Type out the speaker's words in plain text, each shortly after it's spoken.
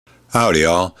Howdy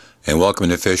all, and welcome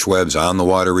to FishWeb's On the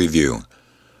Water Review.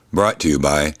 Brought to you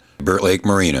by Burt Lake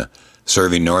Marina,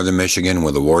 serving northern Michigan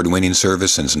with award-winning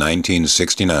service since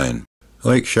 1969.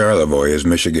 Lake Charlevoix is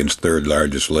Michigan's third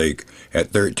largest lake,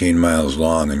 at 13 miles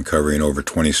long and covering over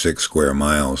 26 square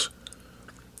miles.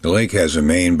 The lake has a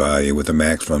main body with a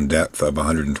maximum depth of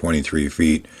 123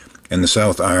 feet and the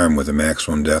south arm with a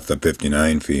maximum depth of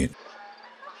 59 feet.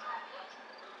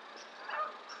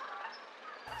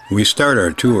 We start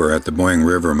our tour at the Boyne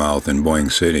River mouth in Boyne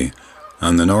City.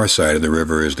 On the north side of the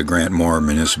river is the Grant Moore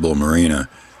Municipal Marina.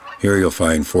 Here you'll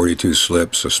find 42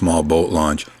 slips, a small boat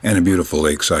launch, and a beautiful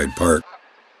lakeside park.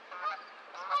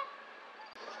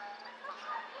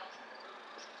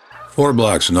 4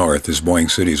 blocks north is Boyne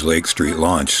City's Lake Street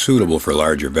Launch, suitable for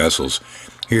larger vessels.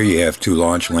 Here you have 2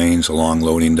 launch lanes, a long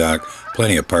loading dock,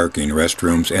 plenty of parking,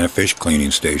 restrooms, and a fish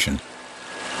cleaning station.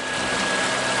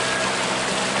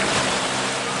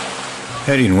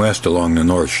 Heading west along the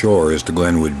north shore is the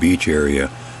Glenwood Beach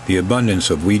area. The abundance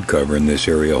of weed cover in this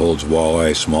area holds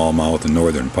walleye, smallmouth, and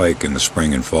northern pike in the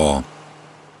spring and fall.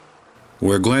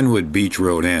 Where Glenwood Beach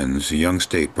Road ends, the Young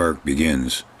State Park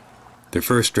begins. The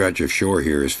first stretch of shore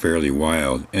here is fairly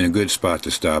wild, and a good spot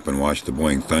to stop and watch the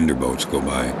Boyne thunderboats go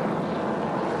by.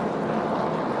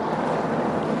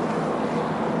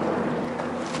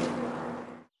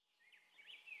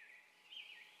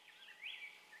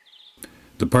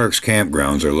 The park's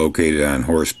campgrounds are located on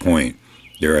Horse Point.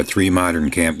 There are 3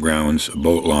 modern campgrounds, a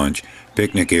boat launch,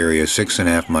 picnic area,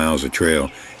 6.5 miles of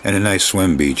trail, and a nice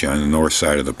swim beach on the north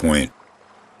side of the point.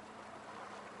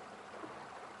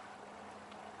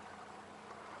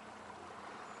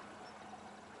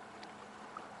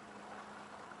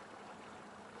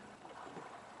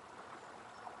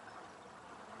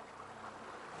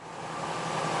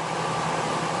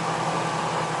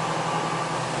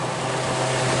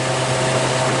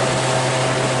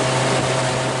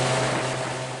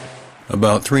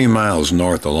 About 3 miles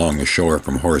north along the shore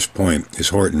from Horse Point is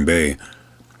Horton Bay.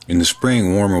 In the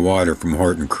spring, warmer water from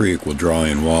Horton Creek will draw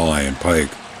in walleye and pike.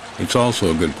 It's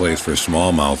also a good place for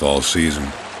smallmouth all season.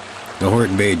 The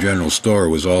Horton Bay General Store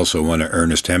was also one of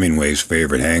Ernest Hemingway's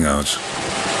favorite hangouts.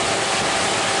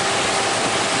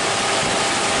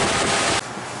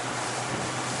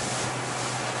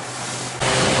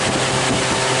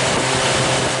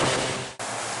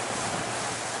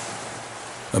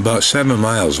 About 7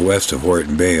 miles west of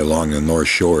Horton Bay along the north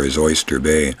shore is Oyster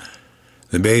Bay.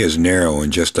 The bay is narrow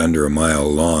and just under a mile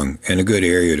long, and a good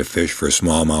area to fish for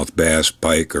smallmouth bass,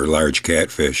 pike, or large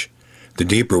catfish. The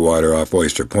deeper water off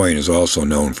Oyster Point is also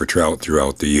known for trout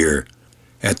throughout the year.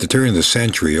 At the turn of the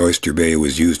century, Oyster Bay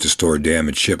was used to store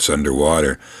damaged ships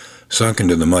underwater. Sunk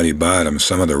into the muddy bottom,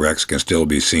 some of the wrecks can still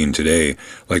be seen today,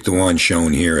 like the one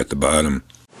shown here at the bottom.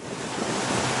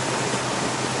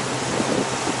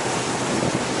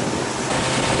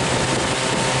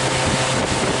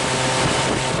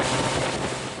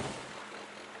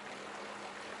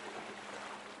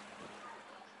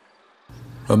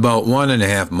 About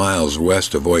 1.5 miles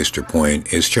west of Oyster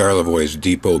Point is Charlevoix's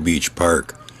Depot Beach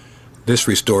Park. This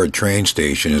restored train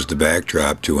station is the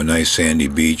backdrop to a nice sandy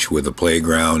beach with a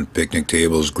playground, picnic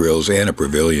tables, grills, and a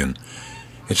pavilion.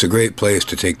 It's a great place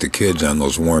to take the kids on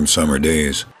those warm summer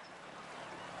days.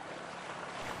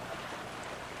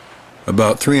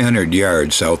 About 300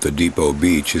 yards south of Depot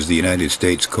Beach is the United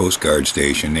States Coast Guard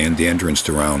Station and the entrance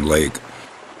to Round Lake.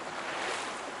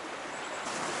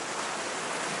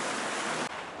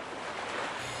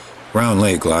 Round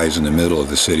Lake lies in the middle of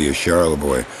the city of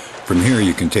Charlevoix. From here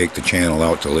you can take the channel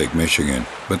out to Lake Michigan,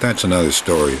 but that's another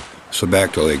story, so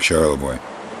back to Lake Charlevoix.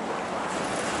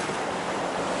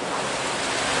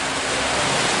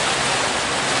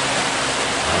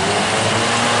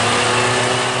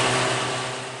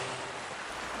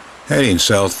 Heading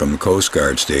south from the Coast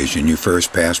Guard Station, you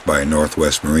first pass by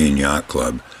Northwest Marine Yacht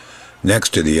Club.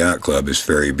 Next to the Yacht Club is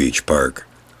Ferry Beach Park.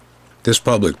 This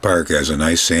public park has a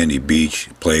nice sandy beach,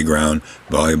 playground,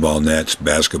 volleyball nets,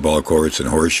 basketball courts, and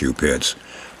horseshoe pits.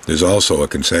 There's also a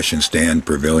concession stand,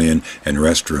 pavilion, and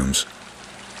restrooms.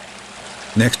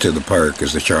 Next to the park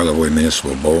is the Charlevoix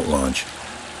Municipal Boat Launch.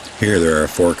 Here there are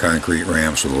 4 concrete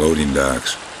ramps with loading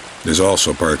docks. There's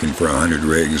also parking for 100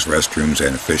 rigs, restrooms,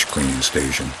 and a fish cleaning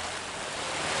station.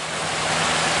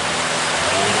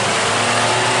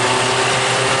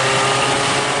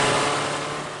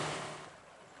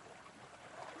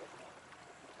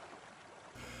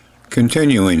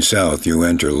 Continuing south, you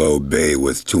enter Loeb Bay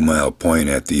with 2 Mile Point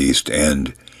at the east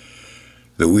end.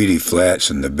 The weedy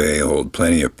flats in the bay hold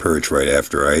plenty of perch right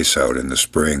after ice out in the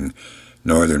spring.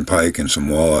 Northern pike and some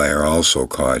walleye are also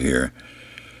caught here.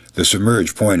 The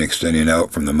submerged point extending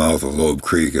out from the mouth of Loeb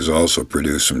Creek has also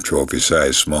produced some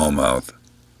trophy-sized smallmouth.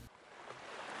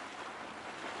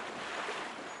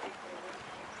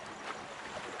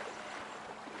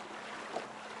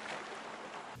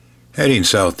 Heading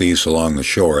southeast along the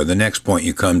shore, the next point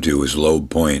you come to is Loeb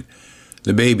Point.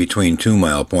 The bay between 2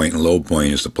 Mile Point and Loeb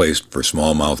Point is the place for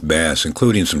smallmouth bass,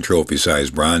 including some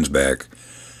trophy-sized bronzeback.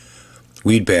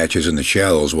 Weed patches in the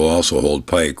shallows will also hold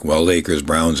pike, while Lakers,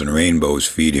 browns, and rainbows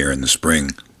feed here in the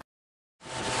spring.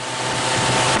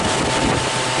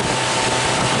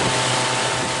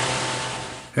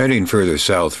 Heading further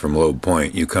south from Loeb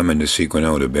Point, you come into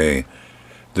Sequanota Bay.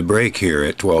 The break here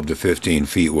at 12 to 15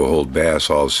 feet will hold bass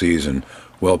all season,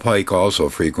 while pike also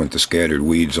frequent the scattered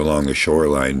weeds along the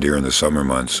shoreline during the summer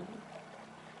months.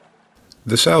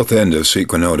 The south end of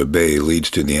Sequanota Bay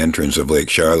leads to the entrance of Lake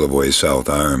Charlevoix's south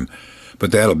arm,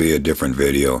 but that'll be a different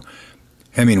video.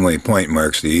 Hemingway Point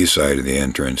marks the east side of the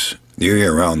entrance. The area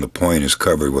around the point is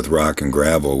covered with rock and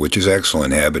gravel, which is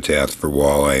excellent habitat for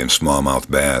walleye and smallmouth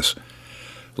bass.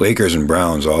 Lakers and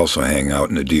browns also hang out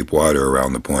in the deep water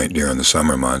around the point during the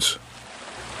summer months.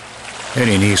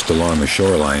 Heading east along the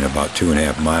shoreline about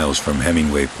 2.5 miles from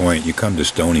Hemingway Point, you come to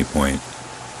Stony Point.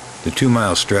 The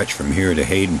 2-mile stretch from here to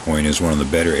Hayden Point is one of the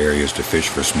better areas to fish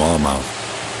for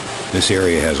smallmouth. This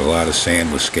area has a lot of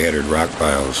sand with scattered rock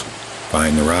piles.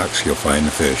 Find the rocks, you'll find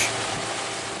the fish.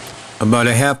 About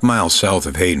a half-mile south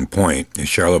of Hayden Point is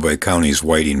Charlevoix County's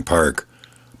Whiting Park.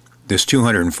 This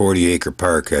 240-acre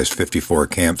park has 54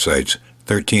 campsites,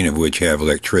 13 of which have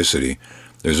electricity.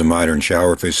 There's a modern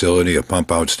shower facility, a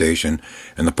pump-out station,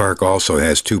 and the park also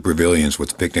has 2 pavilions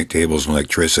with picnic tables and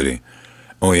electricity.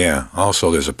 Oh yeah,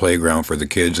 also there's a playground for the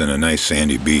kids and a nice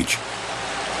sandy beach.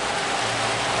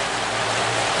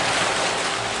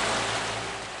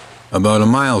 About a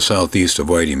mile southeast of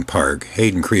Whiting Park,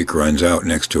 Hayden Creek runs out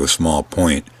next to a small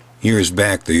point. Years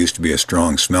back, there used to be a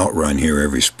strong smelt run here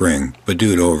every spring, but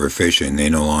due to overfishing, they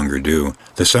no longer do.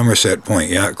 The Somerset Point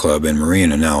Yacht Club and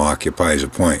Marina now occupies a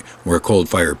point where a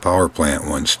coal-fired power plant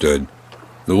once stood.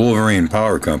 The Wolverine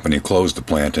Power Company closed the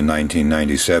plant in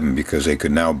 1997 because they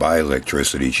could now buy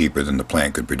electricity cheaper than the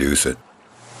plant could produce it.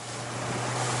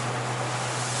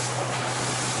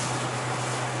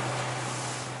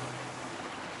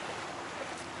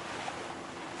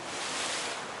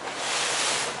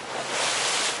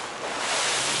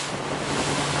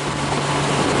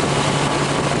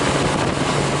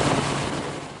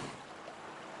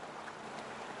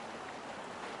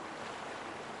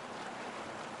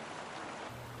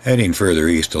 Heading further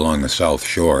east along the south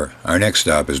shore, our next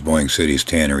stop is Boyne City's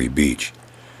Tannery Beach.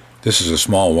 This is a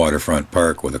small waterfront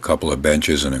park with a couple of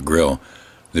benches and a grill.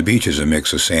 The beach is a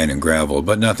mix of sand and gravel,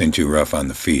 but nothing too rough on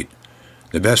the feet.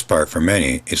 The best part for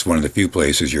many, it's one of the few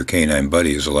places your canine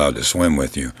buddy is allowed to swim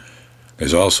with you.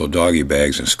 There's also doggy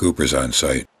bags and scoopers on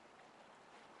site.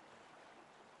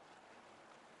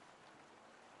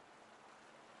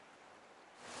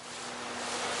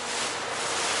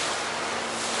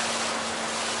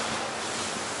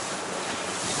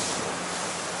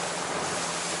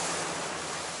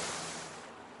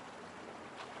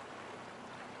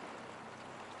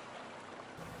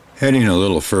 Heading a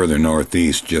little further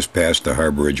northeast, just past the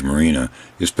Harborage Marina,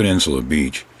 is Peninsula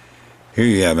Beach. Here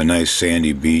you have a nice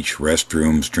sandy beach,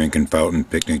 restrooms, drinking fountain,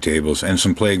 picnic tables, and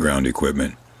some playground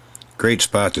equipment. Great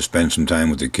spot to spend some time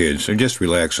with the kids, or just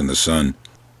relax in the sun.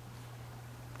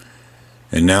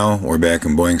 And now, we're back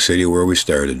in Boyne City where we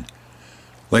started.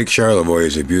 Lake Charlevoix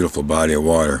is a beautiful body of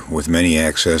water, with many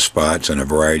access spots and a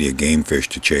variety of game fish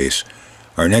to chase.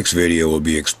 Our next video will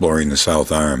be exploring the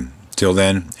South Arm. Till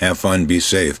then, have fun, be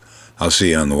safe. I'll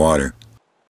see you on the water.